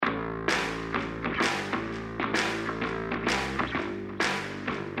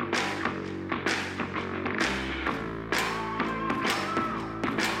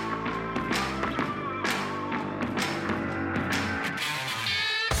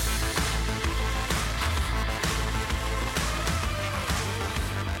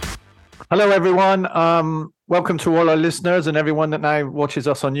Hello, everyone. Welcome to all our listeners and everyone that now watches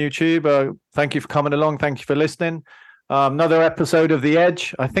us on YouTube. Thank you for coming along. Thank you for listening. Another episode of The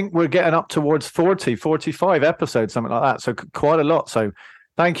Edge. I think we're getting up towards 40, 45 episodes, something like that. So quite a lot. So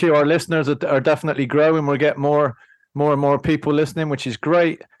thank you. Our listeners are definitely growing. We're getting more and more people listening, which is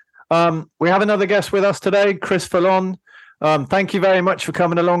great. We have another guest with us today, Chris Foulon. Thank you very much for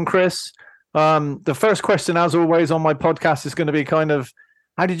coming along, Chris. The first question, as always, on my podcast is going to be kind of,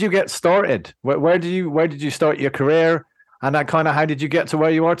 how did you get started? Where did you start your career? And that kind of, how did you get to where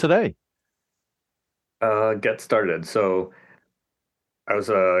you are today? Get started. So I was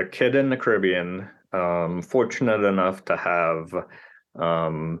a kid in the Caribbean, fortunate enough to have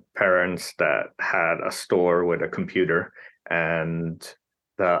parents that had a store with a computer, and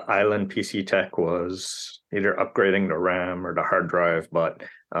the island PC tech was either upgrading the RAM or the hard drive, but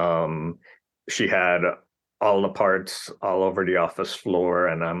she had all the parts all over the office floor,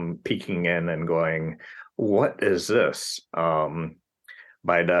 and I'm peeking in and going, what is this? By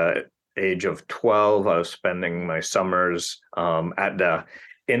the age of 12, I was spending my summers at the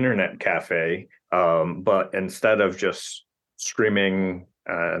internet cafe, but instead of just streaming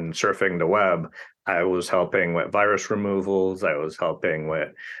and surfing the web, I was helping with virus removals. I was helping with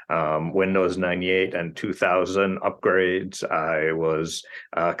Windows 98 and 2000 upgrades. I was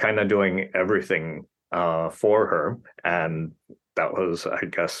kind of doing everything for her, and that was, I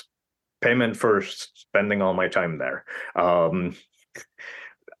guess, payment for spending all my time there.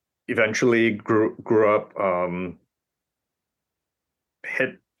 Eventually grew up,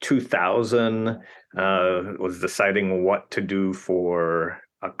 hit 2000, was deciding what to do for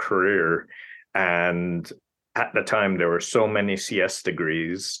a career, and at the time there were so many CS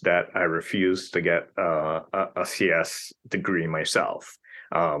degrees that I refused to get a CS degree myself.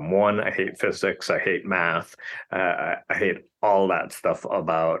 One, I hate physics, I hate math, I hate all that stuff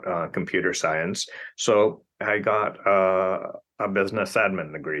about computer science. So I got a business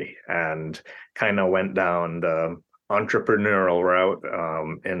admin degree and kind of went down the entrepreneurial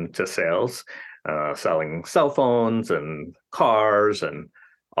route into sales, selling cell phones and cars and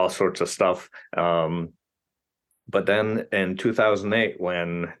all sorts of stuff. But then in 2008,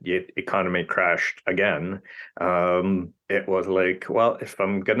 when the economy crashed again, it was like, well, if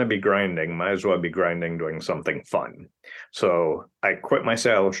I'm going to be grinding, might as well be grinding doing something fun. So I quit my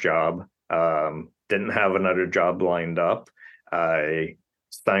sales job, didn't have another job lined up. I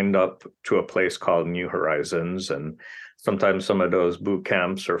signed up to a place called New Horizons, and sometimes some of those boot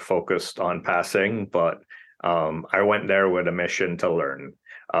camps are focused on passing, but I went there with a mission to learn.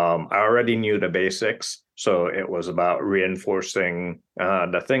 I already knew the basics, so it was about reinforcing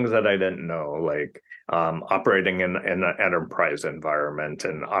the things that I didn't know, like operating in an enterprise environment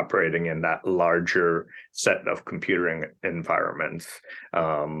and operating in that larger set of computing environments.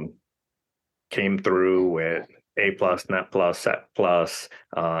 Came through with A+, Net+, Set+,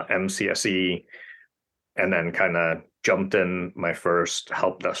 MCSE, and then kind of jumped in my first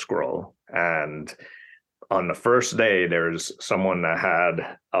help desk role. And on the first day, there's someone that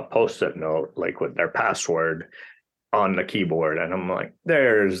had a Post-it note, like with their password on the keyboard. And I'm like,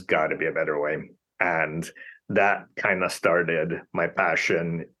 there's got to be a better way. And that kind of started my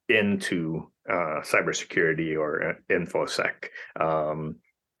passion into cybersecurity or InfoSec.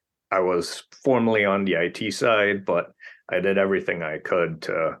 I was formerly on the IT side, but I did everything I could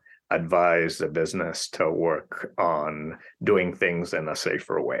to advise the business to work on doing things in a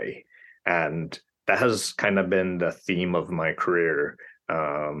safer way. And that has kind of been the theme of my career,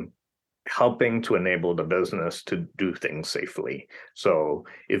 helping to enable the business to do things safely. So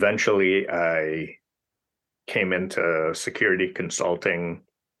eventually I came into security consulting,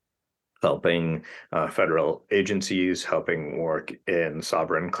 helping federal agencies, helping work in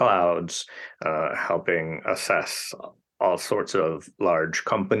sovereign clouds, helping assess all sorts of large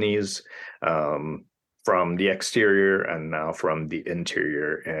companies from the exterior and now from the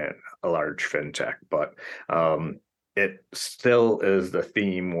interior in a large fintech. But it still is the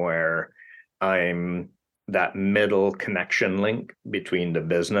theme where I'm that middle connection link between the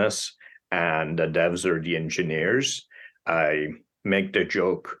business and the devs or the engineers. I make the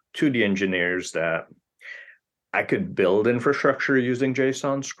joke to the engineers that I could build infrastructure using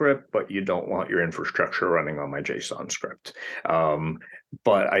JSON script, but you don't want your infrastructure running on my JSON script.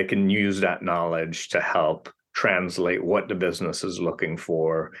 But I can use that knowledge to help translate what the business is looking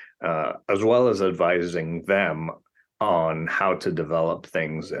for, as well as advising them on how to develop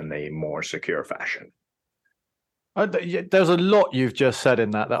things in a more secure fashion. There's a lot you've just said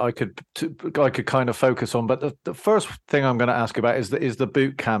in that I could kind of focus on, but the first thing I'm going to ask about is the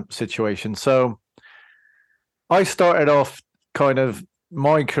boot camp situation. So I started off kind of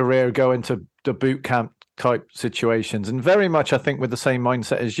my career go into the boot camp type situations, and very much I think with the same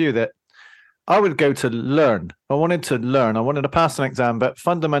mindset as you, that I would go to learn. I wanted to learn. I wanted to pass an exam, but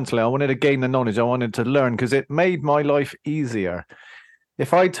fundamentally I wanted to gain the knowledge. I wanted to learn because it made my life easier.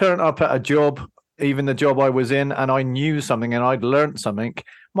 If I turned up at a job, even the job I was in, and I knew something and I'd learned something,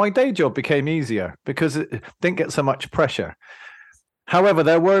 my day job became easier because it didn't get so much pressure. However,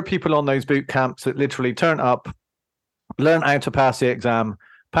 there were people on those boot camps that literally turned up, learn how to pass the exam,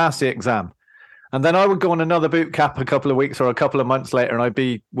 and then I would go on another boot camp a couple of weeks or a couple of months later, and I'd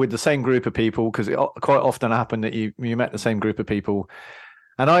be with the same group of people, because it quite often happened that you met the same group of people.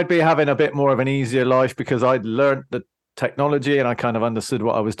 And I'd be having a bit more of an easier life because I'd learned the technology and I kind of understood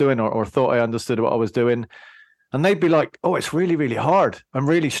what I was doing, or thought I understood what I was doing. And they'd be like, oh, it's really, really hard. I'm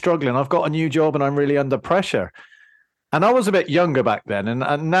really struggling. I've got a new job and I'm really under pressure. And I was a bit younger back then,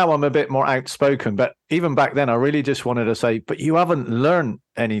 and now I'm a bit more outspoken. But even back then, I really just wanted to say, but you haven't learned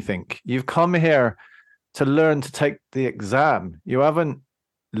anything. You've come here to learn to take the exam. You haven't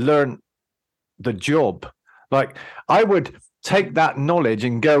learned the job. Like, I would take that knowledge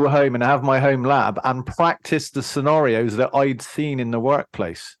and go home and have my home lab and practice the scenarios that I'd seen in the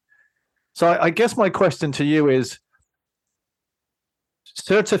workplace. So I guess my question to you is,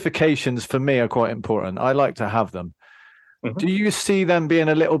 certifications for me are quite important. I like to have them. Mm-hmm. Do you see them being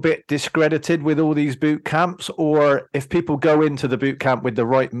a little bit discredited with all these boot camps? Or if people go into the boot camp with the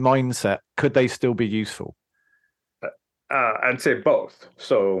right mindset, could they still be useful? I'd say both.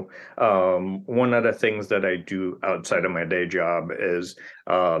 So one of the things that I do outside of my day job is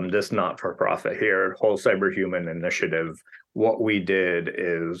this not-for-profit here, Whole Cyberhuman Initiative. What we did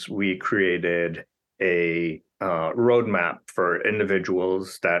is we created a roadmap for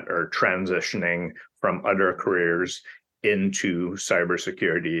individuals that are transitioning from other careers into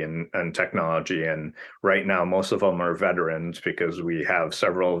cybersecurity and technology. And right now, most of them are veterans, because we have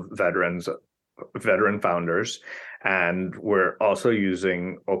several veteran founders, and we're also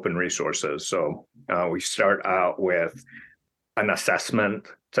using open resources. So we start out with an assessment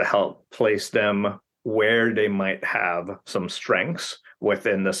to help place them where they might have some strengths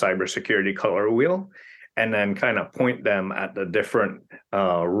within the cybersecurity color wheel, and then kind of point them at the different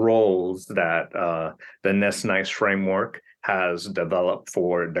roles that the NIST framework has developed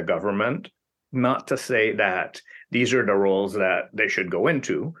for the government. Not to say that these are the roles that they should go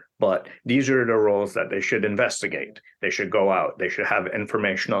into, but these are the roles that they should investigate. They should go out. They should have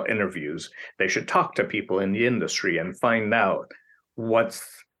informational interviews. They should talk to people in the industry and find out what's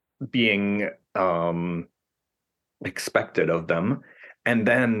being expected of them, and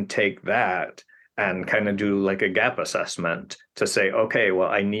then take that and kind of do like a gap assessment to say, okay, well,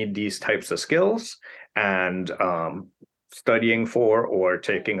 I need these types of skills, and studying for or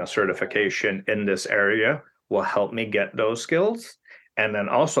taking a certification in this area will help me get those skills. And then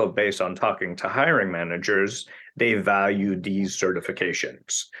also, based on talking to hiring managers, they value these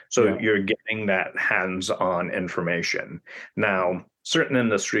certifications. So you're getting that hands-on information. Now, certain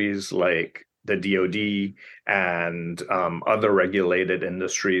industries like the DoD and other regulated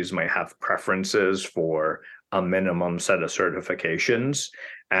industries might have preferences for a minimum set of certifications.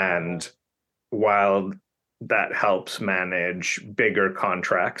 And while that helps manage bigger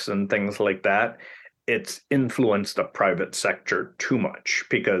contracts and things like that, it's influenced the private sector too much,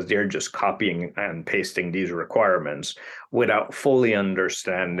 because they're just copying and pasting these requirements without fully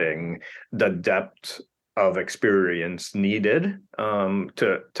understanding the depth of experience needed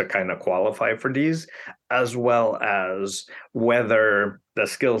to kind of qualify for these, as well as whether the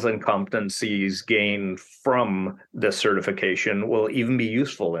skills and competencies gained from the certification will even be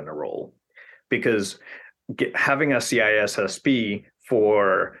useful in a role. Because having a CISSP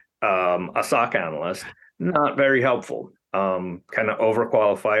for a SOC analyst, not very helpful, kind of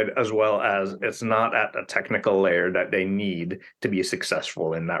overqualified, as well as it's not at the technical layer that they need to be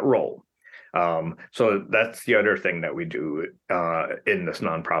successful in that role. So that's the other thing that we do in this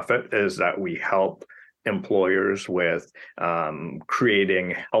nonprofit, is that we help employers with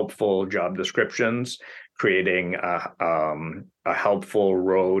creating helpful job descriptions, creating a helpful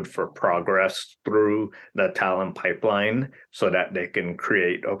road for progress through the talent pipeline, so that they can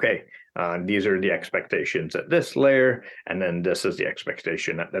create, okay, these are the expectations at this layer, and then this is the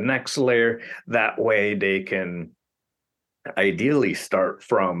expectation at the next layer. That way they can ideally start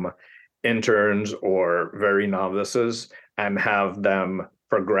from interns or very novices and have them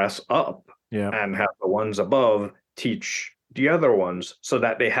progress up, and have the ones above teach the other ones, so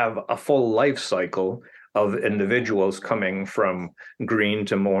that they have a full life cycle of individuals coming from green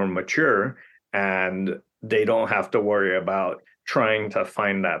to more mature, and they don't have to worry about trying to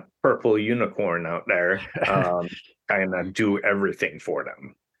find that purple unicorn out there, kind of do everything for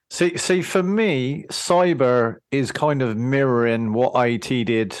them. See, for me, cyber is kind of mirroring what IT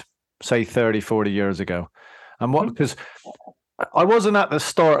did, say, 30, 40 years ago. And what, because I wasn't at the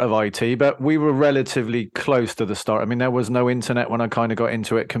start of IT, but we were relatively close to the start. I mean, there was no internet when I kind of got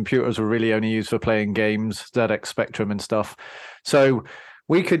into it. Computers were really only used for playing games, ZX Spectrum and stuff. So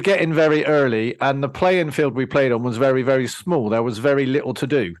we could get in very early, and the playing field we played on was very, very small. There was very little to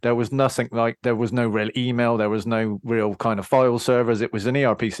do. There was nothing like, there was no real email. There was no real kind of file servers. It was an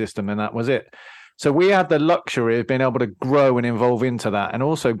ERP system, and that was it. So we had the luxury of being able to grow and evolve into that, and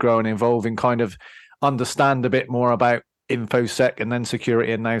also grow and evolve and kind of understand a bit more about InfoSec and then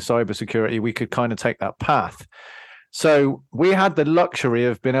security and now cybersecurity. We could kind of take that path. So we had the luxury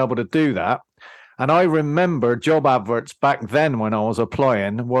of being able to do that. And I remember job adverts back then when I was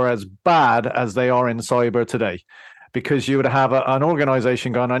applying were as bad as they are in cyber today, because you would have an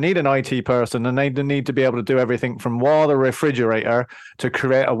organization going, I need an IT person, and they need to be able to do everything from wire the refrigerator to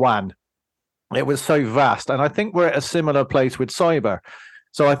create a WAN. It was so vast. And I think we're at a similar place with cyber.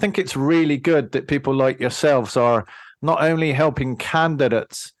 So I think it's really good that people like yourselves are not only helping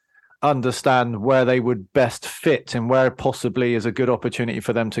candidates understand where they would best fit and where possibly is a good opportunity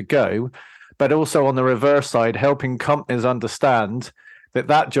for them to go, but also on the reverse side, helping companies understand that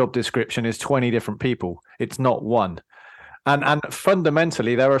that job description is 20 different people. It's not one. And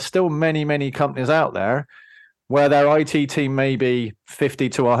fundamentally, there are still many, many companies out there where their IT team may be 50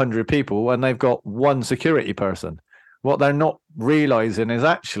 to 100 people and they've got one security person. What they're not realizing is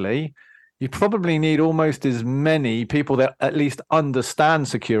actually you probably need almost as many people that at least understand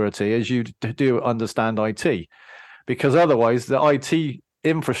security as you do understand IT, because otherwise the IT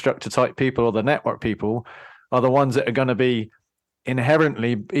infrastructure type people or the network people are the ones that are going to be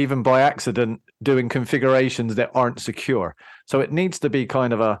inherently, even by accident, doing configurations that aren't secure. So it needs to be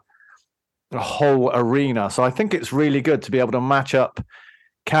kind of a whole arena. So I think it's really good to be able to match up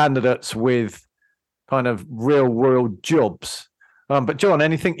candidates with kind of real world jobs. But John,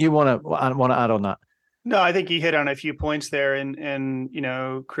 anything you want to add on that? No, I think you hit on a few points there, and you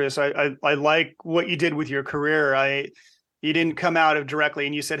know, Chris, I like what you did with your career. You didn't come out of directly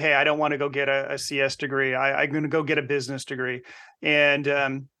and you said, hey, I don't want to go get a CS degree. I'm going to go get a business degree. And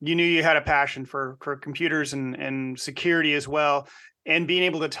you knew you had a passion for computers and security as well. And being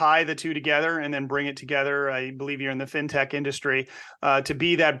able to tie the two together and then bring it together. I believe you're in the fintech industry, to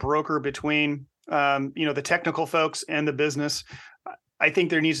be that broker between the technical folks and the business. I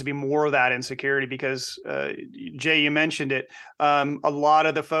think there needs to be more of that in security because, Jay, you mentioned it. A lot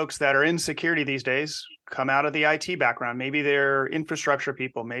of the folks that are in security these days come out of the IT background. Maybe they're infrastructure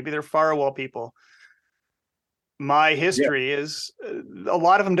people, maybe they're firewall people. My history is a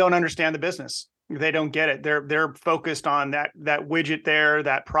lot of them don't understand the business. They don't get it. They're focused on that widget there,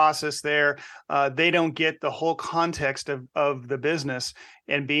 that process there. They don't get the whole context of the business,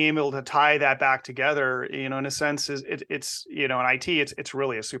 and being able to tie that back together, in a sense, it's in IT, it's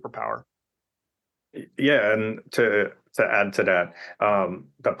really a superpower. Yeah, and to add to that,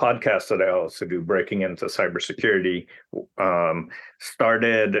 the podcast that I also do, Breaking Into Cybersecurity,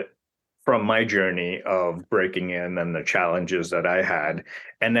 started from my journey of breaking in and the challenges that I had,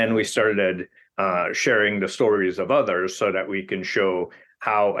 and then we started sharing the stories of others so that we can show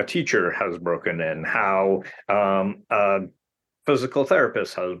how a teacher has broken in, how a physical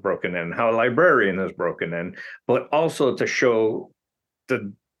therapist has broken in, how a librarian has broken in, but also to show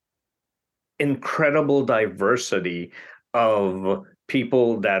the incredible diversity of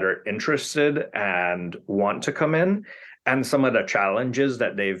people that are interested and want to come in, and some of the challenges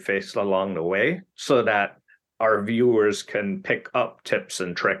that they've faced along the way, so that our viewers can pick up tips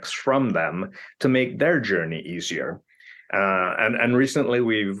and tricks from them to make their journey easier. And recently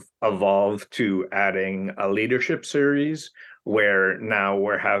we've evolved to adding a leadership series where now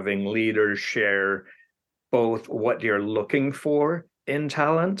we're having leaders share both what you're looking for in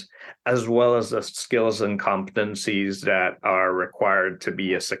talent, as well as the skills and competencies that are required to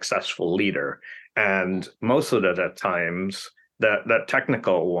be a successful leader. And most of the times, the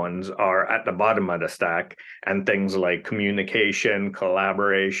technical ones are at the bottom of the stack, and things like communication,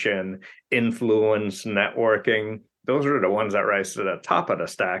 collaboration, influence, networking, those are the ones that rise to the top of the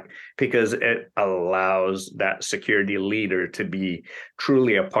stack, because it allows that security leader to be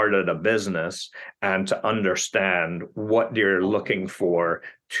truly a part of the business and to understand what you're looking for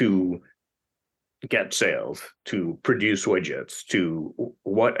to get sales, to produce widgets, to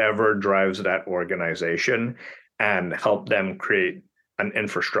whatever drives that organization, and help them create an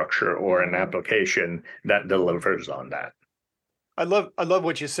infrastructure or an application that delivers on that. I love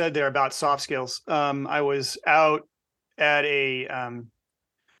what you said there about soft skills. I was out at a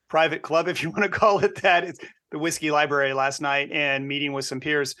private club, if you want to call it that. It's the Whiskey Library last night, and meeting with some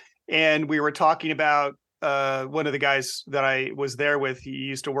peers. And we were talking about one of the guys that I was there with. He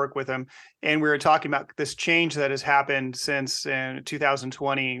used to work with him. And we were talking about this change that has happened since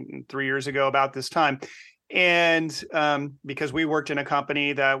 2020, 3 years ago, about this time. And because we worked in a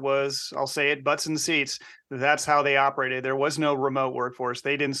company that was, I'll say it, butts in seats, that's how they operated. There was no remote workforce.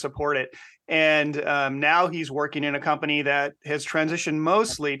 They didn't support it. And now he's working in a company that has transitioned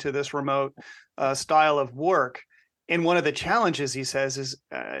mostly to this remote style of work. And one of the challenges, he said,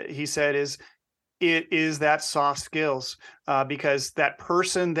 is it is that soft skills, because that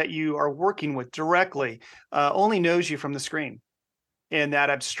person that you are working with directly only knows you from the screen. And that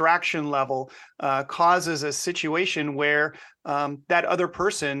abstraction level causes a situation where that other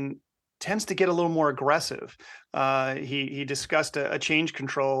person tends to get a little more aggressive. He discussed a change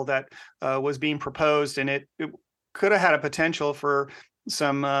control that was being proposed, and it could have had a potential for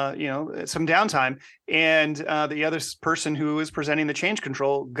some downtime. And the other person who was presenting the change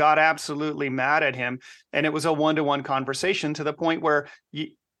control got absolutely mad at him, and it was a one-to-one conversation, to the point where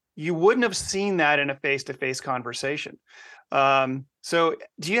you wouldn't have seen that in a face-to-face conversation. So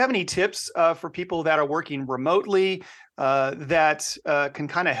do you have any tips for people that are working remotely that can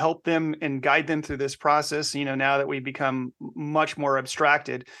kind of help them and guide them through this process, now that we become much more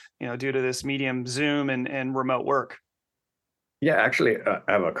abstracted, due to this medium, Zoom and remote work? Yeah, actually, I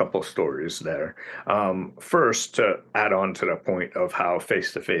have a couple stories there. First, to add on to the point of how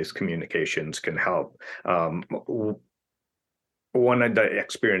face-to-face communications can help. One of the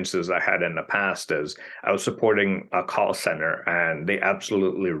experiences I had in the past is I was supporting a call center, and they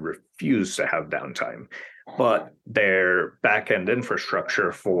absolutely refused to have downtime. But their back-end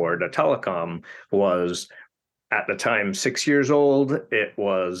infrastructure for the telecom was, at the time, 6 years old. It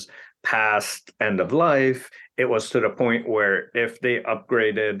was past end of life. It was to the point where if they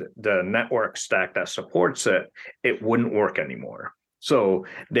upgraded the network stack that supports it, it wouldn't work anymore. So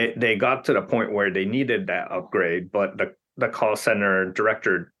they got to the point where they needed that upgrade, but the call center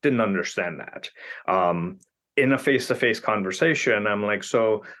director didn't understand that. In a face-to-face conversation, I'm like,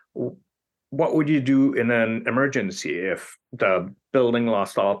 so what would you do in an emergency if the building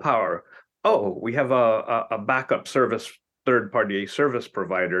lost all power? Oh, we have a backup service, third-party service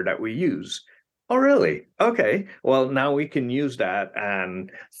provider that we use. Oh, really? Okay. Well, now we can use that and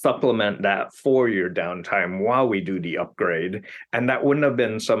supplement that for your downtime while we do the upgrade. And that wouldn't have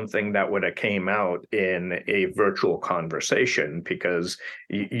been something that would have came out in a virtual conversation, because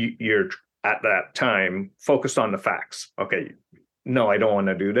you're at that time focused on the facts. Okay, no, I don't want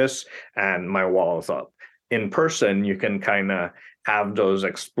to do this, and my wall's up. In person, you can kind of have those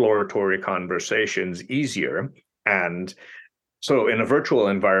exploratory conversations easier. And so in a virtual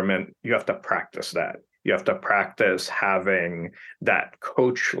environment, you have to practice that. You have to practice having that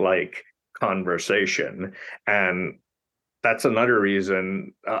coach-like conversation. And that's another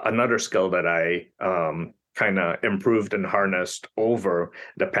reason, another skill that I kind of improved and harnessed over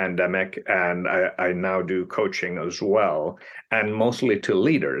the pandemic. And I now do coaching as well, and mostly to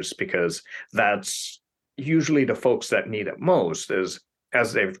leaders, because that's usually the folks that need it most, is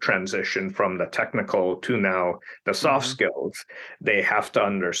as they've transitioned from the technical to now the soft skills, they have to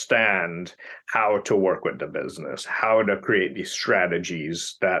understand how to work with the business, how to create these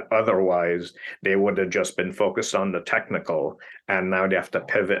strategies that otherwise they would have just been focused on the technical. And now they have to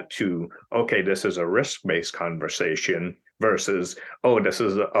pivot to, okay, this is a risk-based conversation versus, oh, this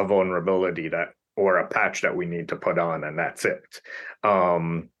is a vulnerability or a patch that we need to put on, and that's it.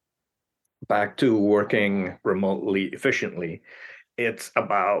 Back to working remotely efficiently. It's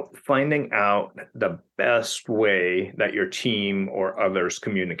about finding out the best way that your team or others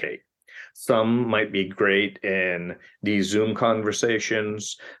communicate. Some might be great in these Zoom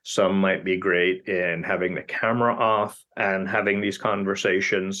conversations. Some might be great in having the camera off and having these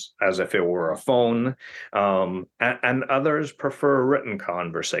conversations as if it were a phone. And others prefer written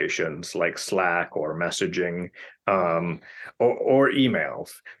conversations like Slack or messaging or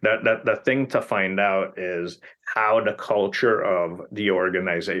emails. The thing to find out is how the culture of the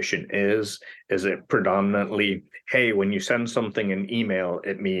organization is. Is it predominantly, hey, when you send something in email,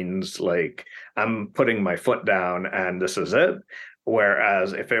 it means like I'm putting my foot down and this is it?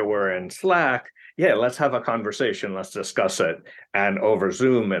 Whereas if it were in Slack, yeah, let's have a conversation, let's discuss it. And over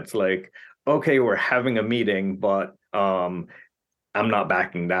Zoom, it's like, okay, we're having a meeting, but I'm not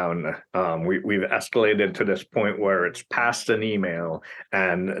backing down. We've escalated to this point where it's past an email,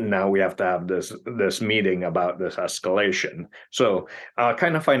 and now we have to have this meeting about this escalation. So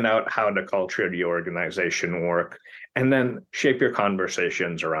kind of find out how the culture of the organization work, and then shape your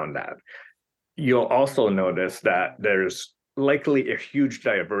conversations around that. you'll also notice that there's likely a huge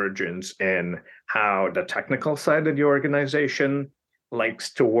divergence in how the technical side of the organization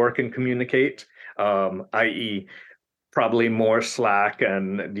likes to work and communicate, i.e., probably more Slack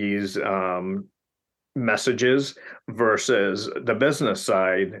and these messages versus the business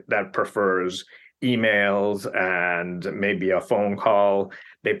side that prefers emails and maybe a phone call.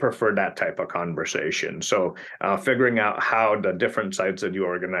 They prefer that type of conversation. So figuring out how the different sides of the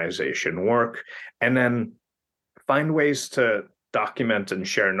organization work, and then find ways to document and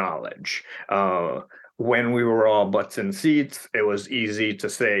share knowledge. When we were all butts in seats, it was easy to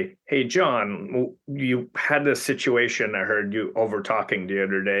say, hey, John, you had this situation. I heard you over talking the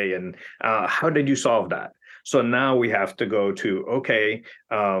other day, and how did you solve that? So now we have to go to, okay,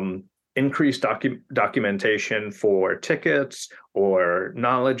 increased documentation for tickets or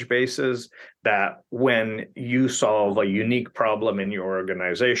knowledge bases, that when you solve a unique problem in your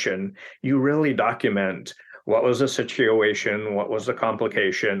organization, you really document what was the situation, what was the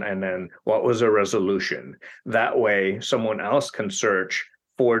complication, and then what was the resolution. That way, someone else can search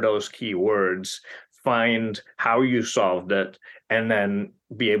for those keywords, find how you solved it, and then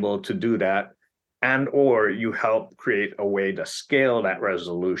be able to do that. And or you help create a way to scale that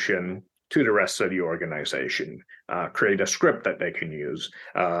resolution to the rest of the organization. Create a script that they can use,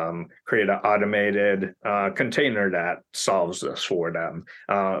 create an automated container that solves this for them.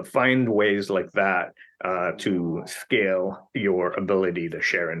 Find ways like that to scale your ability to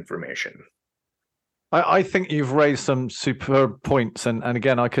share information. I think you've raised some superb points. And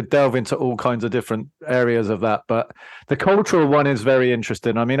again, I could delve into all kinds of different areas of that. But the cultural one is very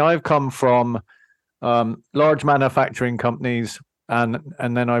interesting. I mean, I've come from large manufacturing companies, and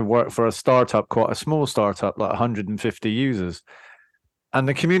then I worked for a startup, quite a small startup, like 150 users. And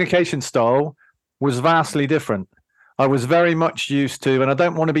the communication style was vastly different. I was very much used to, and I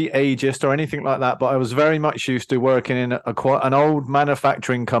don't want to be ageist or anything like that, but I was very much used to working in quite an old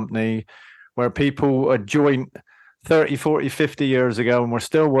manufacturing company where people had joined 30, 40, 50 years ago and were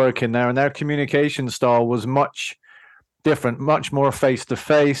still working there. And their communication style was much different, much more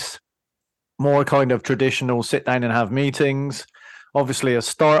face-to-face, more kind of traditional sit down and have meetings. Obviously, a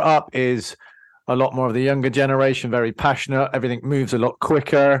startup is a lot more of the younger generation, very passionate. Everything moves a lot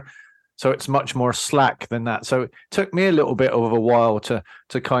quicker. So it's much more slack than that. So it took me a little bit of a while to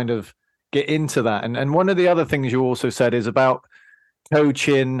kind of get into that. And one of the other things you also said is about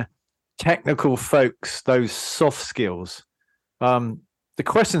coaching technical folks, those soft skills. The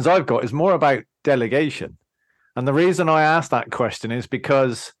questions I've got is more about delegation. And the reason I asked that question is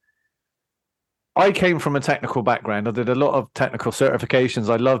because I came from a technical background. I did a lot of technical certifications.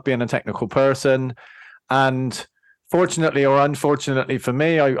 I love being a technical person. And fortunately or unfortunately for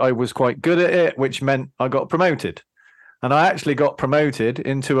me, I was quite good at it, which meant I got promoted. And I actually got promoted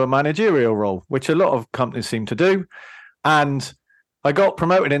into a managerial role, which a lot of companies seem to do. And I got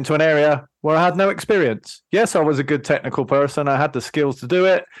promoted into an area where I had no experience. Yes, I was a good technical person. I had the skills to do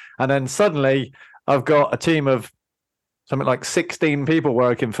it. And then suddenly I've got a team of something like 16 people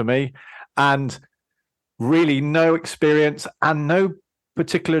working for me, and really no experience and no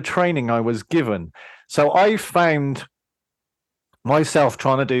particular training I was given. So I found myself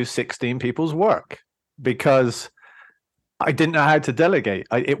trying to do 16 people's work because I didn't know how to delegate.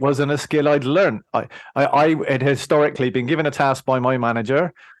 It wasn't a skill I'd learned. I had historically been given a task by my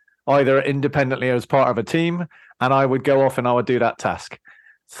manager, either independently or as part of a team, and I would go off and I would do that task.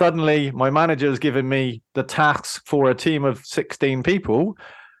 Suddenly, my manager's given me the tasks for a team of 16 people,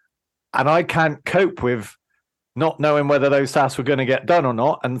 and I can't cope with not knowing whether those tasks were going to get done or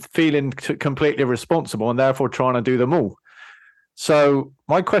not, and feeling completely responsible and therefore trying to do them all. So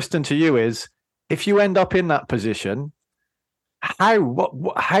my question to you is, if you end up in that position,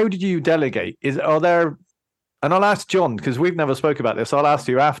 how did you delegate? Are there, and I'll ask John, because we've never spoke about this, I'll ask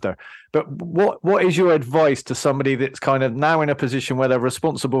you after, but what is your advice to somebody that's kind of now in a position where they're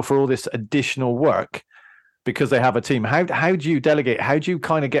responsible for all this additional work because they have a team? How do you delegate? How do you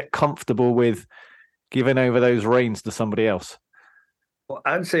kind of get comfortable with giving over those reins to somebody else? Well,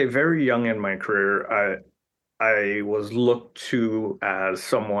 I'd say very young in my career, I was looked to as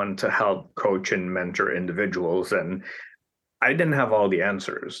someone to help coach and mentor individuals, and I didn't have all the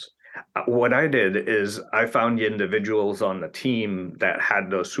answers. What I did is I found the individuals on the team that had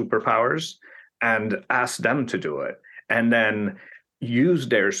those superpowers and asked them to do it, and then use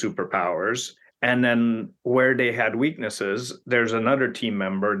their superpowers And then where they had weaknesses, there's another team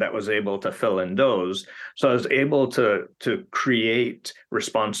member that was able to fill in those. So I was able to create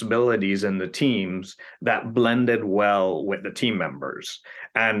responsibilities in the teams that blended well with the team members.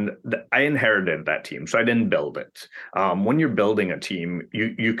 And I inherited that team, so I didn't build it. When you're building a team,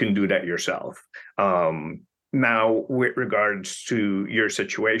 you can do that yourself. Now, with regards to your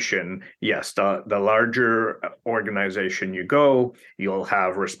situation, yes, the larger organization you go, you'll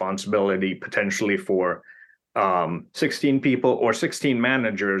have responsibility potentially for 16 people or 16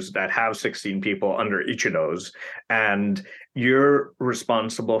 managers that have 16 people under each of those, and you're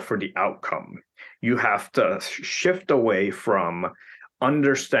responsible for the outcome. You have to shift away from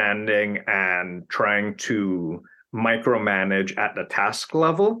understanding and trying to micromanage at the task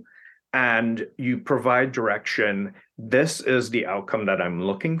level, and you provide direction. This is the outcome that I'm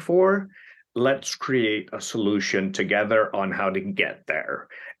looking for. Let's create a solution together on how to get there.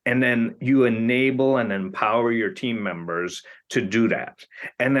 And then you enable and empower your team members to do that.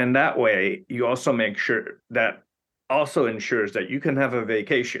 And then that way, you also make sure that also ensures that you can have a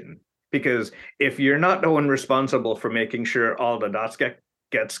vacation. Because if you're not the one responsible for making sure all the dots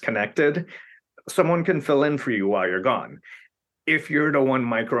gets connected, someone can fill in for you while you're gone. If you're the one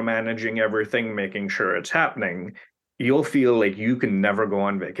micromanaging everything, making sure it's happening, you'll feel like you can never go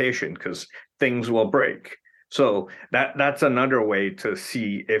on vacation because things will break. So that's another way to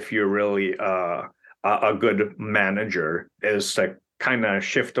see if you're really a good manager, is to kind of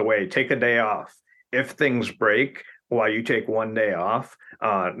shift away, take a day off. If things break while you take one day off,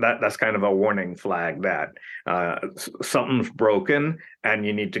 that's kind of a warning flag that something's broken and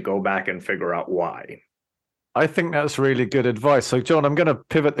you need to go back and figure out why. I think that's really good advice. So, John, I'm going to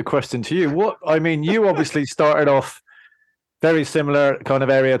pivot the question to you. You obviously started off very similar kind of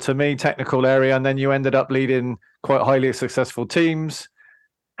area to me, technical area, and then you ended up leading quite highly successful teams.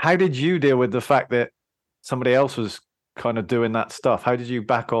 How did you deal with the fact that somebody else was kind of doing that stuff? How did you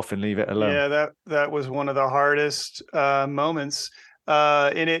back off and leave it alone? Yeah, that was one of the hardest moments,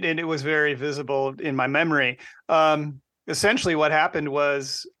 and it was very visible in my memory. Essentially, what happened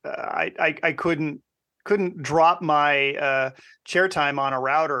was I couldn't drop my chair time on a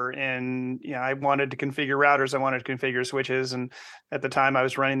router, and I wanted to configure routers, I wanted to configure switches, and at the time I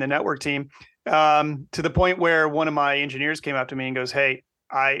was running the network team, to the point where one of my engineers came up to me and goes, "Hey,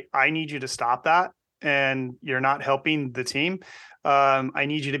 I need you to stop that, and you're not helping the team. I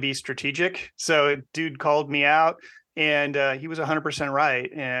need you to be strategic." So dude called me out, and he was 100%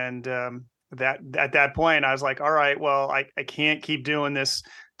 right. And that at that point I was like, all right, well, I can't keep doing this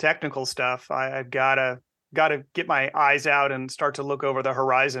technical stuff. I've got to get my eyes out and start to look over the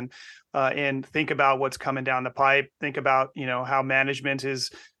horizon, and think about what's coming down the pipe. Think about how management is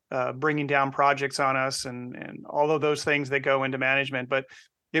bringing down projects on us, and all of those things that go into management. But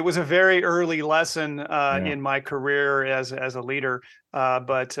it was a very early lesson in my career as a leader,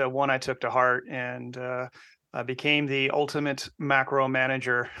 but one I took to heart, and became the ultimate macro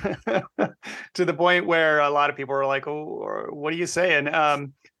manager to the point where a lot of people were like, "Oh, what are you saying?"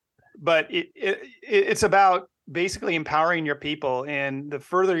 But it's about basically empowering your people. And the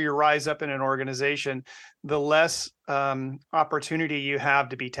further you rise up in an organization, the less opportunity you have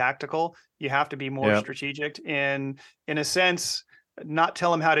to be tactical. You have to be more strategic, and in a sense, not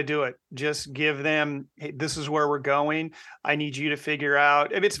tell them how to do it. Just give them, "Hey, this is where we're going. I need you to figure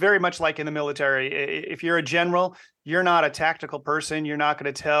out." It's very much like in the military. If you're a general, you're not a tactical person. You're not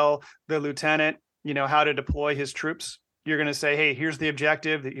going to tell the lieutenant, how to deploy his troops. You're going to say, "Hey, here's the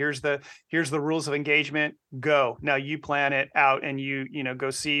objective. Here's the rules of engagement. Go. Now you plan it out, and you go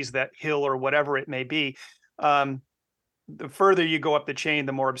seize that hill or whatever it may be." The further you go up the chain,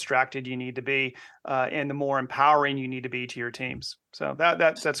 the more abstracted you need to be, and the more empowering you need to be to your teams. So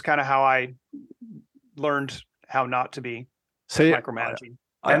that's kind of how I learned how not to be micromanaging.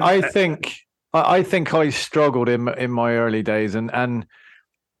 I think I struggled in my early days, and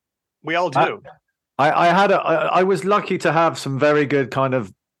we all do. I was lucky to have some very good kind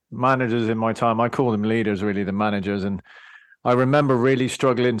of managers in my time. I call them leaders, really, the managers. And I remember really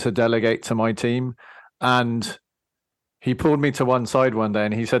struggling to delegate to my team. And he pulled me to one side one day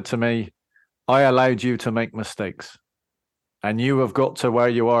and he said to me, "I allowed you to make mistakes. And you have got to where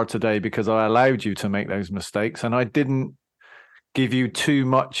you are today because I allowed you to make those mistakes. And I didn't give you too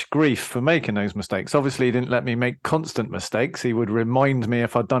much grief for making those mistakes." Obviously, he didn't let me make constant mistakes. He would remind me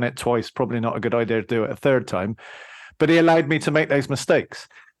if I'd done it twice, probably not a good idea to do it a third time. But he allowed me to make those mistakes.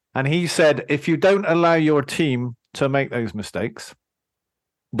 And he said, if you don't allow your team to make those mistakes,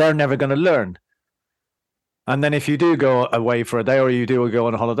 they're never going to learn. And then if you do go away for a day or you do go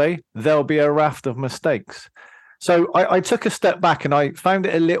on holiday, there'll be a raft of mistakes. So I took a step back and I found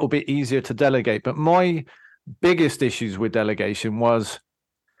it a little bit easier to delegate. But my biggest issues with delegation was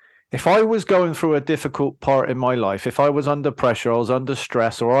if I was going through a difficult part in my life, if I was under pressure, I was under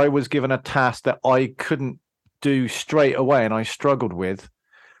stress, or I was given a task that I couldn't do straight away and I struggled with,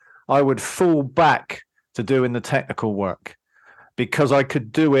 I would fall back to doing the technical work because I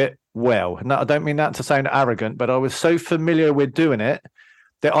could do it well. And I don't mean that to sound arrogant, but I was so familiar with doing it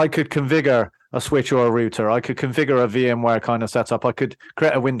that I could configure a switch or a router. I could configure a VMware kind of setup. I could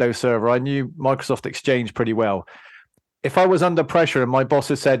create a Windows server. I knew Microsoft Exchange pretty well. If I was under pressure and my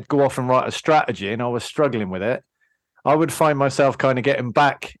bosses said, go off and write a strategy, and I was struggling with it, I would find myself kind of getting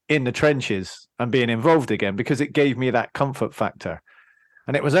back in the trenches and being involved again because it gave me that comfort factor.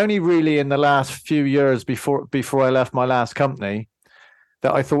 And it was only really in the last few years before I left my last company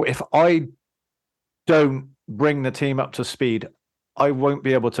that I thought, if I don't bring the team up to speed, I won't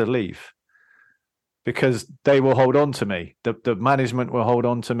be able to leave because they will hold on to me. The management will hold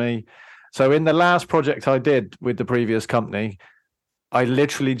on to me. So in the last project I did with the previous company, I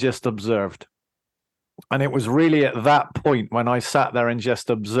literally just observed. And it was really at that point when I sat there and just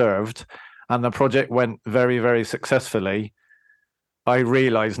observed and the project went very, very successfully, I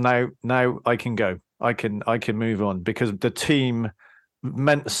realized now I can go. I can move on because the team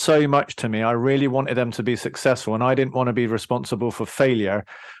meant so much to me. I really wanted them to be successful and I didn't want to be responsible for failure.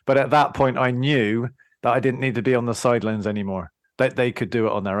 But at that point, I knew that I didn't need to be on the sidelines anymore, that they could do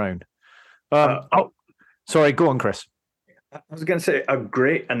it on their own. Sorry, go on, Chris. I was going to say a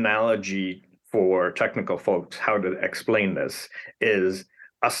great analogy for technical folks, how to explain this, is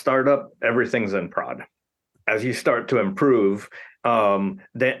a startup, everything's in prod. As you start to improve,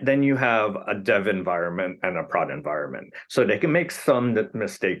 then you have a dev environment and a prod environment. So they can make some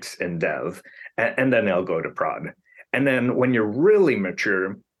mistakes in dev, and then they'll go to prod. And then when you're really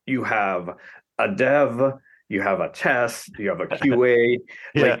mature, you have a dev, you have a test, you have a QA,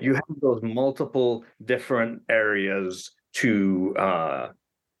 Yeah. like you have those multiple different areas to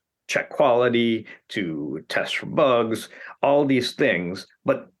check quality, to test for bugs, all these things.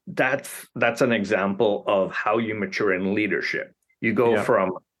 But that's an example of how you mature in leadership. You go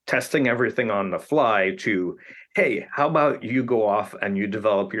from testing everything on the fly to, hey, how about you go off and you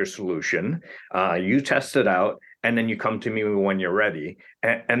develop your solution, you test it out, and then you come to me when you're ready,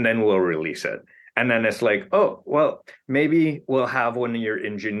 and then we'll release it. And then it's like, oh, well, maybe we'll have one of your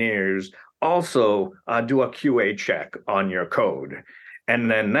engineers also do a QA check on your code. And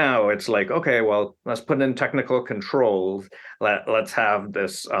then now it's like, okay, well, let's put in technical controls. Let's have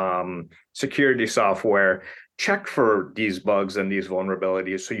this security software check for these bugs and these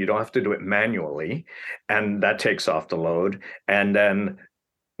vulnerabilities so you don't have to do it manually. And that takes off the load. And then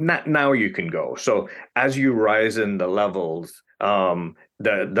now you can go. So as you rise in the levels,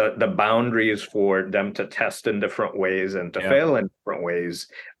 the boundaries for them to test in different ways and to fail in different ways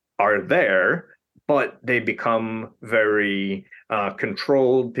are there, but they become very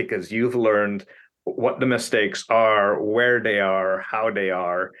controlled because you've learned what the mistakes are, where they are, how they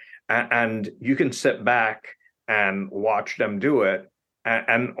are, and you can sit back and watch them do it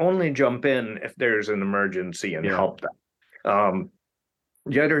and only jump in if there's an emergency and help them.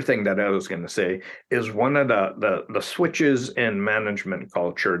 The other thing that I was going to say is one of the switches in management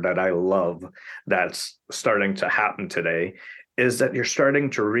culture that I love that's starting to happen today is that you're starting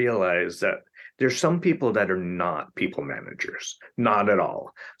to realize that there's some people that are not people managers, not at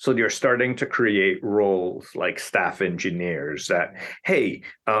all. So you're starting to create roles like staff engineers that, hey,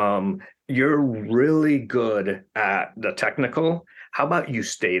 you're really good at the technical. How about you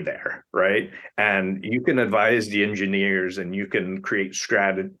stay there, right? And you can advise the engineers and you can create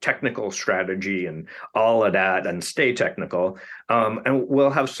technical strategy and all of that and stay technical. And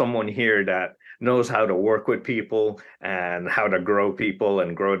we'll have someone here that knows how to work with people and how to grow people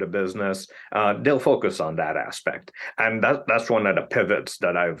and grow the business. They'll focus on that aspect. And that's one of the pivots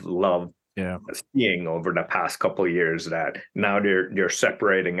that I've loved seeing over the past couple of years, that now they're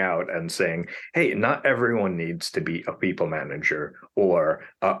separating out and saying, hey, not everyone needs to be a people manager or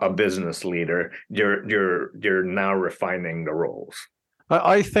a business leader. You're now refining the roles.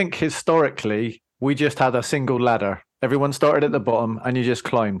 I think historically we just had a single ladder. Everyone started at the bottom and you just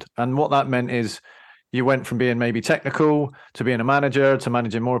climbed. And what that meant is you went from being maybe technical to being a manager to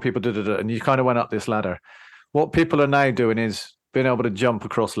managing more people, and you kind of went up this ladder. What people are now doing is being able to jump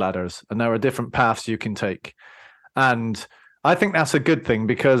across ladders, and there are different paths you can take. And I think that's a good thing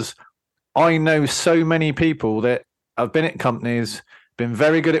because I know so many people that have been at companies, been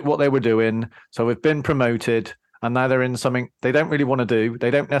very good at what they were doing, so have been promoted, and now they're in something they don't really want to do.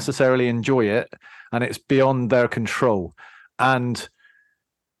 They don't necessarily enjoy it, and it's beyond their control. And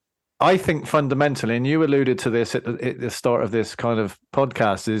I think fundamentally, and you alluded to this at the start of this kind of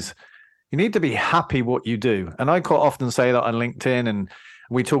podcast, is you need to be happy what you do. And I quite often say that on LinkedIn, and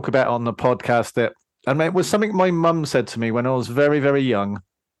we talk about on the podcast that, and it was something my mum said to me when I was very, very young.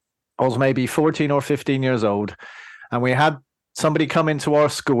 I was maybe 14 or 15 years old, and we had somebody come into our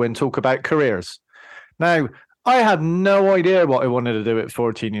school and talk about careers. Now, I had no idea what I wanted to do at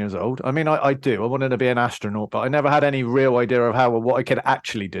 14 years old. I mean, I do. I wanted to be an astronaut, but I never had any real idea of how or what I could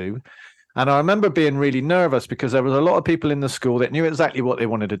actually do. And I remember being really nervous because there was a lot of people in the school that knew exactly what they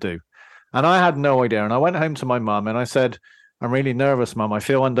wanted to do. And I had no idea. And I went home to my mum and I said, I'm really nervous, Mum. I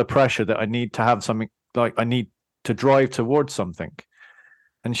feel under pressure that I need to have something, like I need to drive towards something.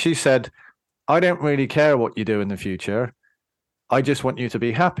 And she said, I don't really care what you do in the future. I just want you to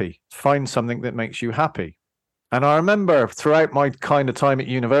be happy. Find something that makes you happy. And I remember throughout my kind of time at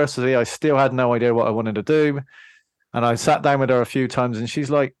university, I still had no idea what I wanted to do. And I sat down with her a few times and she's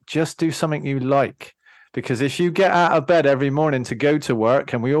like, just do something you like. Because if you get out of bed every morning to go to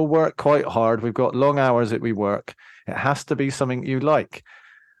work, and we all work quite hard, we've got long hours that we work, it has to be something you like.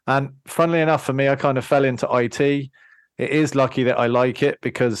 And funnily enough, for me, I kind of fell into IT. It is lucky that I like it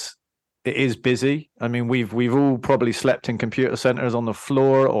because it is busy. I mean, we've all probably slept in computer centers on the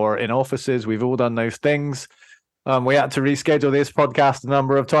floor or in offices. We've all done those things. We had to reschedule this podcast a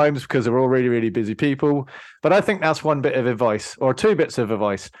number of times because we're all really, really busy people. But I think that's one bit of advice, or two bits of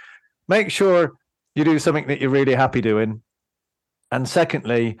advice. Make sure you do something that you're really happy doing. And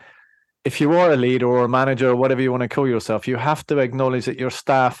secondly, if you are a leader or a manager or whatever you want to call yourself, you have to acknowledge that your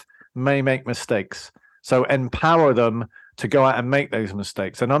staff may make mistakes. So empower them to go out and make those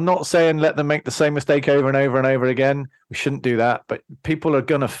mistakes. And I'm not saying let them make the same mistake over and over and over again. We shouldn't do that. But people are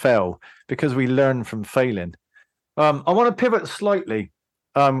going to fail because we learn from failing. I want to pivot slightly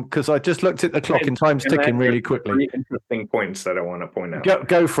because I just looked at the clock and time's ticking really quickly. Three interesting points that I want to point out.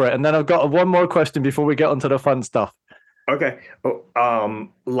 Go for it. And then I've got one more question before we get onto the fun stuff. Okay.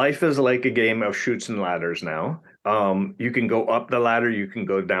 Life is like a game of chutes and ladders now. You can go up the ladder, you can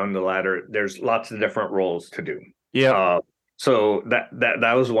go down the ladder. There's lots of different roles to do. Yeah. So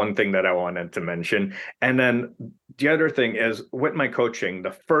that was one thing that I wanted to mention. And then the other thing is with my coaching,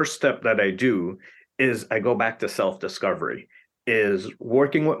 the first step that I do is I go back to self-discovery, is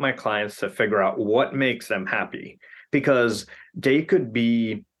working with my clients to figure out what makes them happy, because they could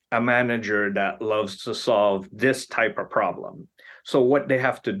be a manager that loves to solve this type of problem. So what they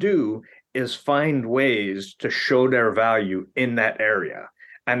have to do is find ways to show their value in that area.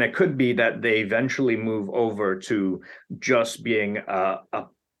 And it could be that they eventually move over to just being a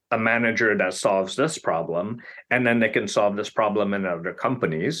manager that solves this problem, and then they can solve this problem in other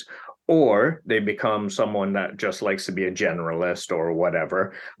companies. Or they become someone that just likes to be a generalist or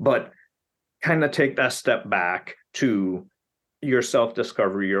whatever, but kind of take that step back to your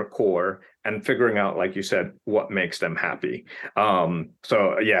self-discovery, your core, and figuring out, like you said, what makes them happy.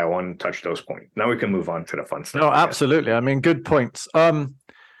 So yeah, I want to touch those points. Now we can move on to the fun stuff. No, absolutely. I mean, good points.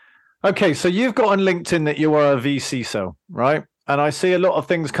 Okay, so you've got on LinkedIn that you are a vCISO, right? And I see a lot of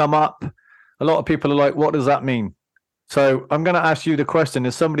things come up. A lot of people are like, what does that mean? So I'm going to ask you the question,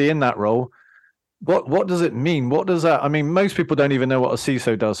 is somebody in that role, what does it mean? What does that, I mean, most people don't even know what a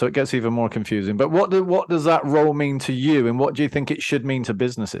CISO does, so it gets even more confusing. But what does that role mean to you, and what do you think it should mean to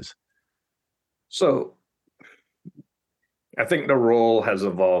businesses? So I think the role has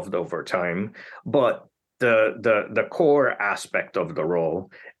evolved over time, but the core aspect of the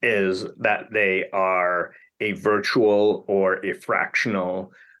role is that they are a virtual or a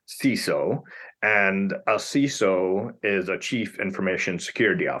fractional CISO. And a CISO is a Chief Information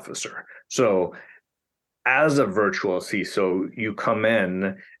Security Officer. So as a virtual CISO, you come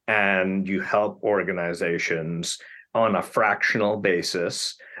in and you help organizations on a fractional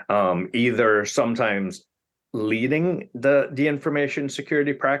basis, either sometimes leading the information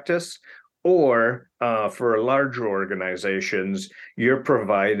security practice, or for larger organizations, you're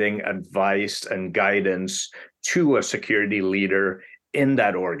providing advice and guidance to a security leader in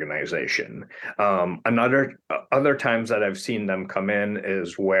that organization. Other times that I've seen them come in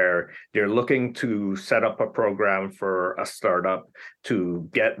is where they're looking to set up a program for a startup to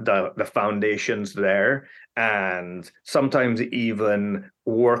get the foundations there, and sometimes even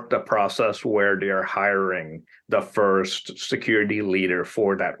work the process where they're hiring the first security leader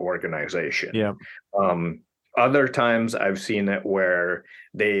for that organization. Yeah. Other times I've seen it where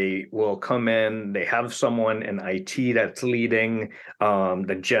they will come in, they have someone in IT that's leading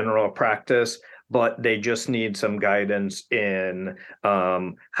the general practice, but they just need some guidance in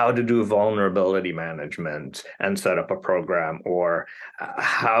how to do vulnerability management and set up a program, or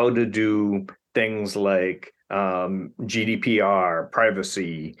how to do things like GDPR,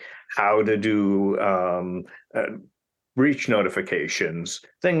 privacy, how to do breach notifications,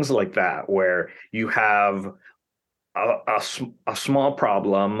 things like that, where you have a small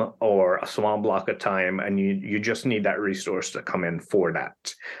problem or a small block of time, and you just need that resource to come in for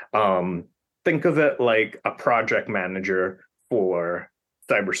that. Think of it like a project manager for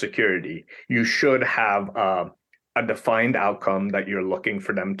cybersecurity. You should have a defined outcome that you're looking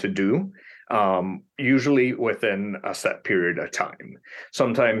for them to do, usually within a set period of time.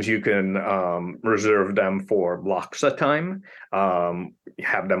 Sometimes you can reserve them for blocks of time,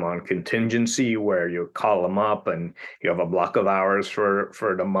 have them on contingency where you call them up and you have a block of hours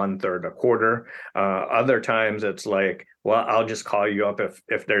for the month or the quarter. Other times it's like, well, I'll just call you up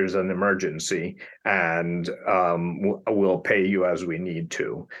if there's an emergency, and we'll pay you as we need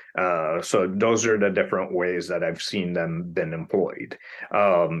to. So those are the different ways that I've seen them been employed.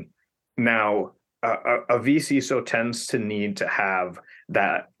 Now, a vCISO tends to need to have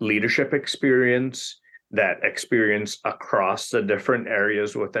that leadership experience, that experience across the different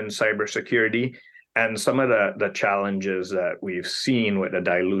areas within cybersecurity. And some of the challenges that we've seen with the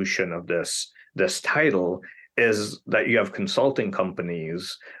dilution of this title is that you have consulting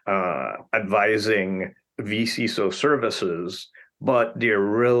companies advising vCISO services, but they're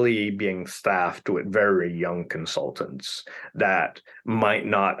really being staffed with very young consultants that might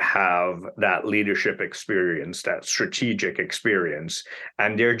not have that leadership experience, that strategic experience,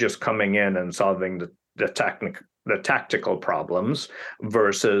 and they're just coming in and solving the tactical problems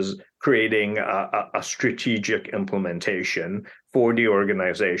versus creating a strategic implementation for the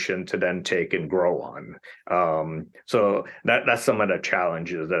organization to then take and grow on. So that's some of the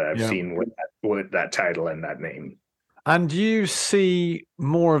challenges that I've seen with that title and that name. And you see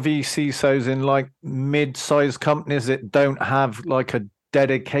more vCISOs in like mid-sized companies that don't have like a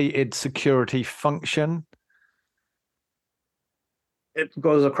dedicated security function? It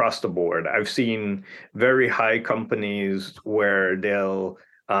goes across the board. I've seen very high companies where they'll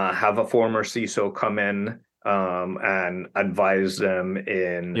have a former CISO come in and advise them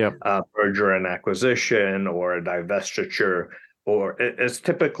in merger and acquisition or a divestiture, or it's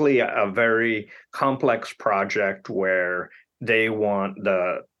typically a very complex project where they want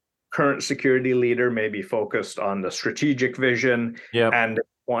the current security leader maybe focused on the strategic vision and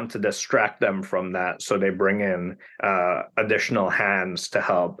want to distract them from that. So they bring in additional hands to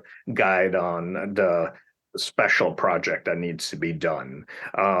help guide on the special project that needs to be done.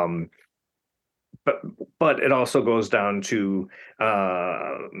 But it also goes down to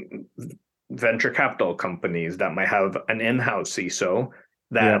venture capital companies that might have an in-house CISO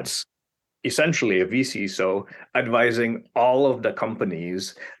that's essentially a vCISO advising all of the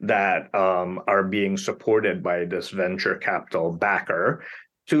companies that are being supported by this venture capital backer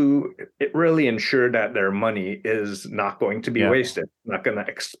to really ensure that their money is not going to be wasted, not going to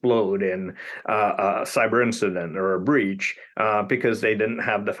explode in a cyber incident or a breach because they didn't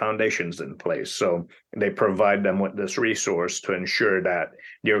have the foundations in place. So they provide them with this resource to ensure that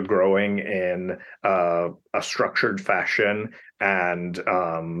you're growing in a structured fashion, and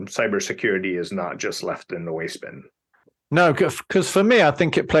cybersecurity is not just left in the waste bin. No, because for me, I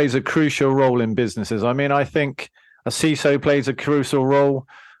think it plays a crucial role in businesses. I mean, I think a CISO plays a crucial role.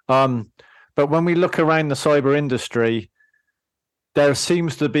 But when we look around the cyber industry, there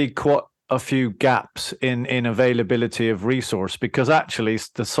seems to be quite a few gaps in availability of resource, because actually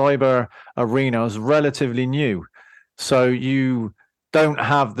the cyber arena is relatively new. So you don't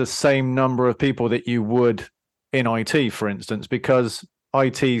have the same number of people that you would in IT, for instance, because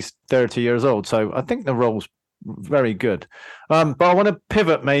IT's 30 years old. So I think the role's very good. But I want to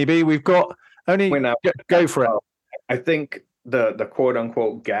pivot maybe. We've got only... Go for it. I think the quote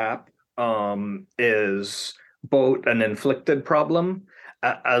unquote gap is both an inflicted problem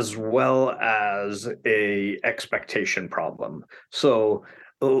as well as a expectation problem. So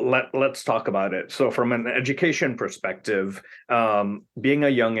let's talk about it. So from an education perspective, being a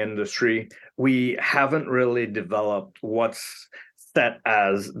young industry, we haven't really developed what's set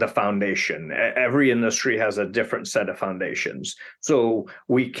as the foundation. Every industry has a different set of foundations. So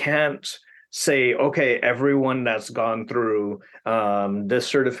we can't say, okay, everyone that's gone through this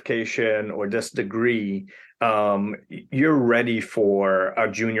certification or this degree, you're ready for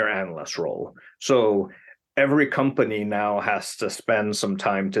a junior analyst role. So every company now has to spend some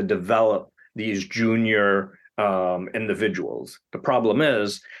time to develop these junior individuals. The problem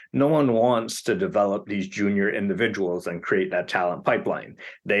is no one wants to develop these junior individuals and create that talent pipeline.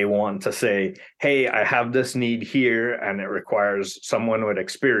 They want to say, hey, I have this need here and it requires someone with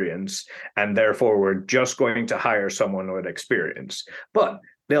experience, and therefore we're just going to hire someone with experience. But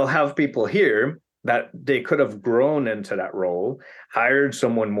they'll have people here that they could have grown into that role, hired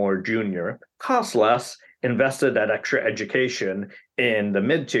someone more junior, cost less, invested that extra education in the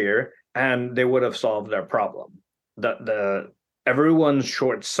mid-tier, and they would have solved their problem. The everyone's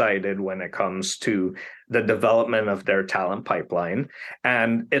short-sighted when it comes to the development of their talent pipeline,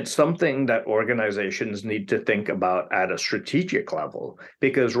 and it's something that organizations need to think about at a strategic level,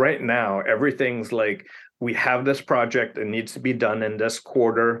 because right now everything's like, we have this project, it needs to be done in this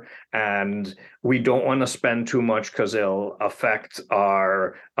quarter, and we don't want to spend too much because it'll affect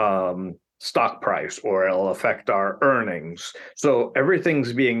our stock price or it'll affect our earnings. So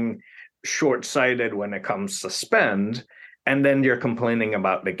everything's being short-sighted when it comes to spend, and then you're complaining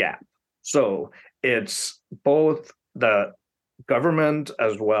about the gap. So it's both the government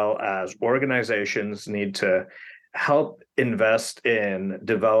as well as organizations need to help invest in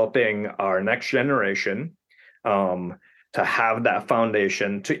developing our next generation, to have that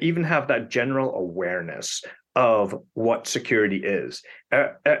foundation, to even have that general awareness of what security is.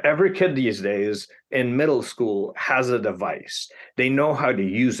 Every kid these days in middle school has a device. They know how to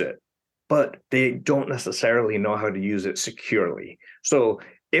use it, but they don't necessarily know how to use it securely. So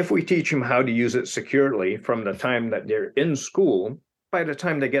if we teach them how to use it securely from the time that they're in school, by the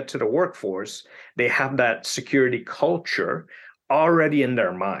time they get to the workforce, they have that security culture already in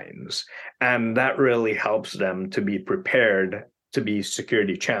their minds. And that really helps them to be prepared to be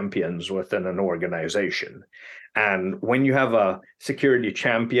security champions within an organization. And when you have a security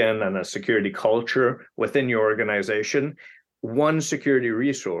champion and a security culture within your organization, one security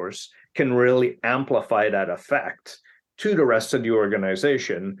resource can really amplify that effect to the rest of the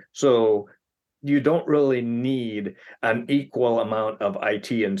organization. So you don't really need an equal amount of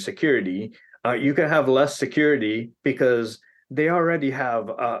IT and security. You can have less security because they already have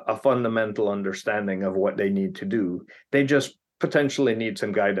a fundamental understanding of what they need to do. They just potentially need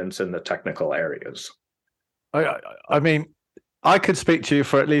some guidance in the technical areas. I mean, I could speak to you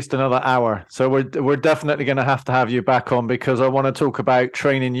for at least another hour. So we're definitely going to have you back on, because I want to talk about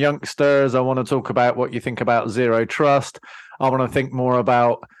training youngsters. I want to talk about what you think about zero trust. I want to think more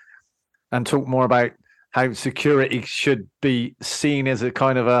about and talk more about how security should be seen as a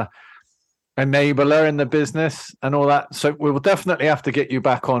kind of a enabler in the business and all that. So we will definitely have to get you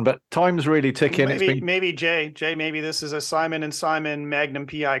back on, but time's really ticking. Maybe Jay, maybe this is a Simon and Simon Magnum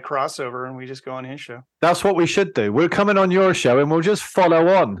PI crossover and we just go on his show. That's what we should do. We're coming on your show and we'll just follow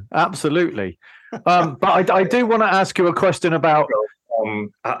on. Absolutely. But I do want to ask you a question about...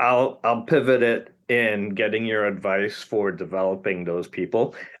 I'll pivot it in getting your advice for developing those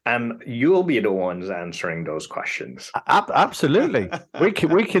people, and you'll be the ones answering those questions. Absolutely. we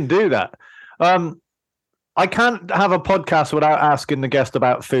can do that. I can't have a podcast without asking the guest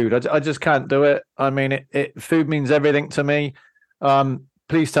about food. I just can't do it. I mean, food means everything to me.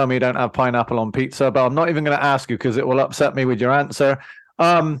 Please tell me you don't have pineapple on pizza, but I'm not even going to ask you because it will upset me with your answer.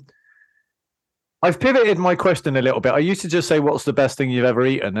 I've pivoted my question a little bit. I used to just say, what's the best thing you've ever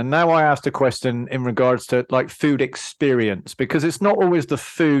eaten? And now I asked a question in regards to like food experience, because it's not always the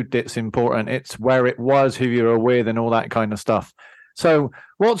food that's important. It's where it was, who you were with, and all that kind of stuff. So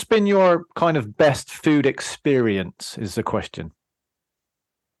what's been your kind of best food experience is the question.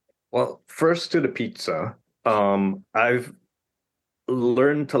 Well, first to the pizza. I've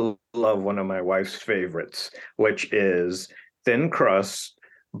learned to love one of my wife's favorites, which is thin crust,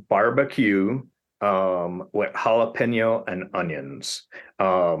 barbecue, with jalapeno and onions.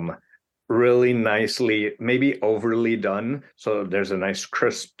 Really nicely, maybe overly done, so there's a nice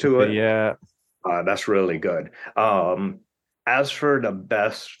crisp to it. Yeah. That's really good. As for the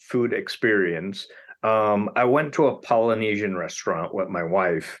best food experience, I went to a Polynesian restaurant with my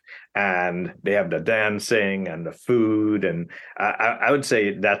wife, and they have the dancing and the food, and I would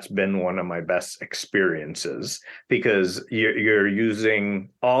say that's been one of my best experiences, because you're using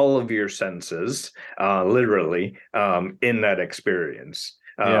all of your senses, literally, in that experience.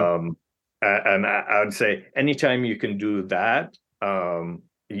 Yeah. And I would say anytime you can do that,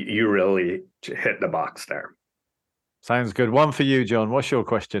 you really hit the box there. Sounds good. One for you, John. What's your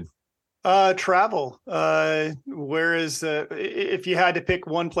question? Travel. Where is if you had to pick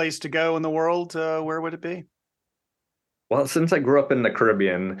one place to go in the world, where would it be? Well, since I grew up in the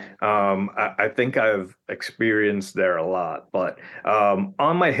Caribbean, I think I've experienced there a lot. But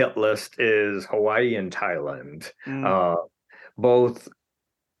on my hit list is Hawaii and Thailand. Both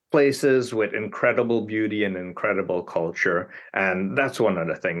places with incredible beauty and incredible culture. And that's one of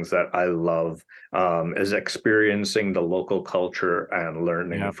the things that I love, is experiencing the local culture and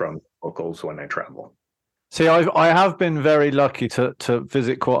learning from locals when I travel. See, I have been very lucky to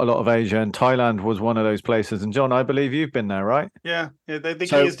visit quite a lot of Asia, and Thailand was one of those places. And John, I believe you've been there, right? Yeah, the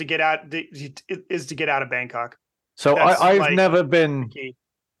key is to get out of Bangkok. So I've never been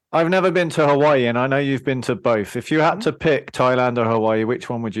to Hawaii, and I know you've been to both. If you had to pick Thailand or Hawaii, which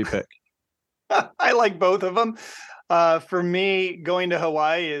one would you pick? I like both of them. For me, going to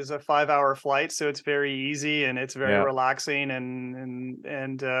Hawaii is a 5-hour flight, so it's very easy and it's very relaxing.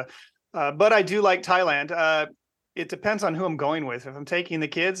 But I do like Thailand. It depends on who I'm going with. If I'm taking the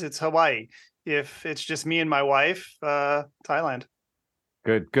kids, it's Hawaii. If it's just me and my wife, Thailand.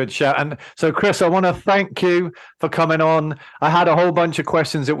 Good shout. And so, Chris, I want to thank you for coming on. I had a whole bunch of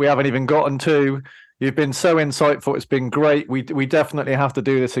questions that we haven't even gotten to. You've been so insightful. It's been great. We definitely have to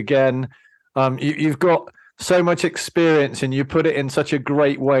do this again. You've got so much experience, and you put it in such a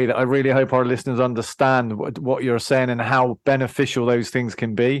great way that I really hope our listeners understand what you're saying and how beneficial those things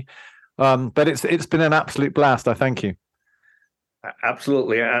can be. But it's been an absolute blast. I thank you.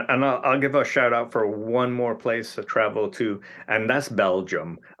 Absolutely. And I'll give a shout out for one more place to travel to, and that's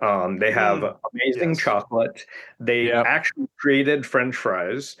Belgium. They have amazing chocolate. They actually created French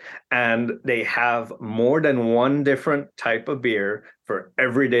fries, and they have more than one different type of beer for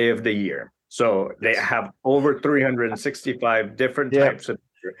every day of the year. So they have over 365 different types of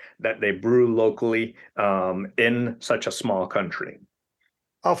beer that they brew locally in such a small country.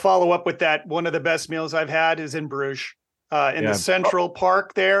 I'll follow up with that. One of the best meals I've had is in Bruges. In the Central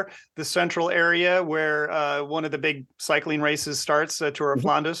Park there, the central area where one of the big cycling races starts, Tour of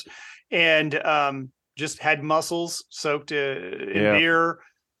Flanders, and just had mussels soaked in beer.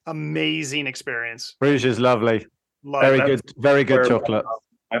 Amazing experience. Bruges is lovely. Very good chocolate.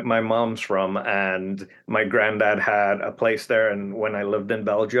 My mom's from, and my granddad had a place there. And when I lived in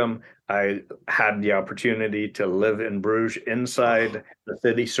Belgium, I had the opportunity to live in Bruges inside the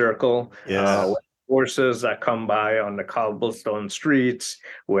city circle. Horses that come by on the cobblestone streets,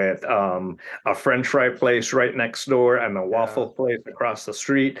 with a French fry place right next door, and a waffle place across the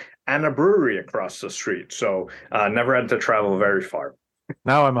street, and a brewery across the street. So never had to travel very far.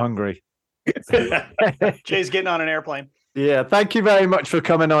 Now I'm hungry. Jay's getting on an airplane. Yeah, thank you very much for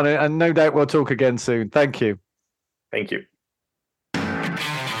coming on, and no doubt we'll talk again soon. Thank you. Thank you.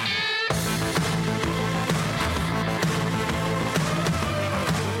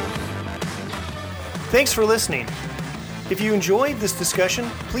 Thanks for listening. If you enjoyed this discussion,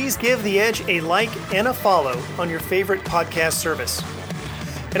 please give The Edge a like and a follow on your favorite podcast service.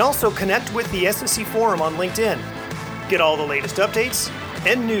 And also connect with the SSC Forum on LinkedIn. Get all the latest updates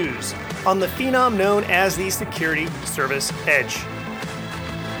and news on the phenom known as the Security Service Edge.